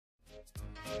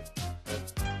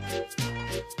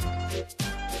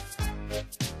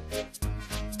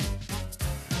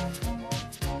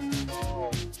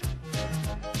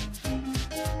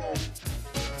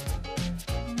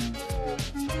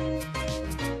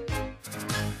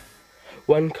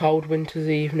One cold winter's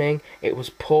evening, it was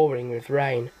pouring with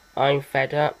rain. "I'm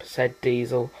fed up," said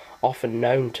Diesel, often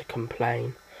known to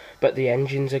complain. But the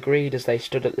engines agreed as they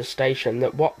stood at the station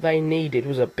that what they needed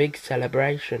was a big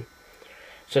celebration.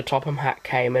 So Topham Hatt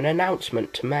came an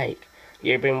announcement to make.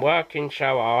 "You've been working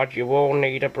so hard, you all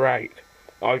need a break.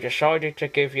 I decided to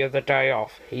give you the day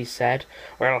off," he said.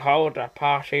 "We'll hold a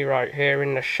party right here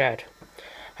in the shed."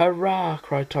 "Hurrah!"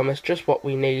 cried Thomas, "just what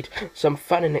we need. Some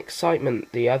fun and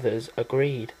excitement," the others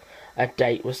agreed. A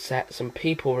date was set, some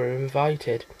people were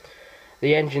invited.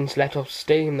 The engines let off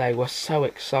steam, they were so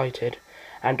excited.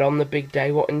 And on the big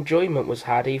day what enjoyment was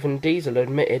had, even Diesel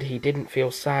admitted he didn't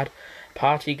feel sad.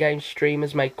 Party game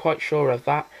streamers made quite sure of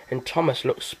that, and Thomas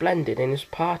looked splendid in his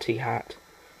party hat.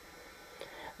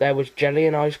 There was jelly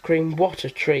and ice cream, what a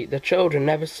treat! The children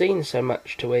never seen so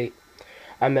much to eat.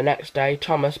 And the next day,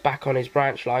 Thomas, back on his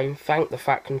branch line, thanked the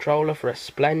Fat Controller for a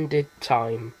splendid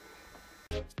time.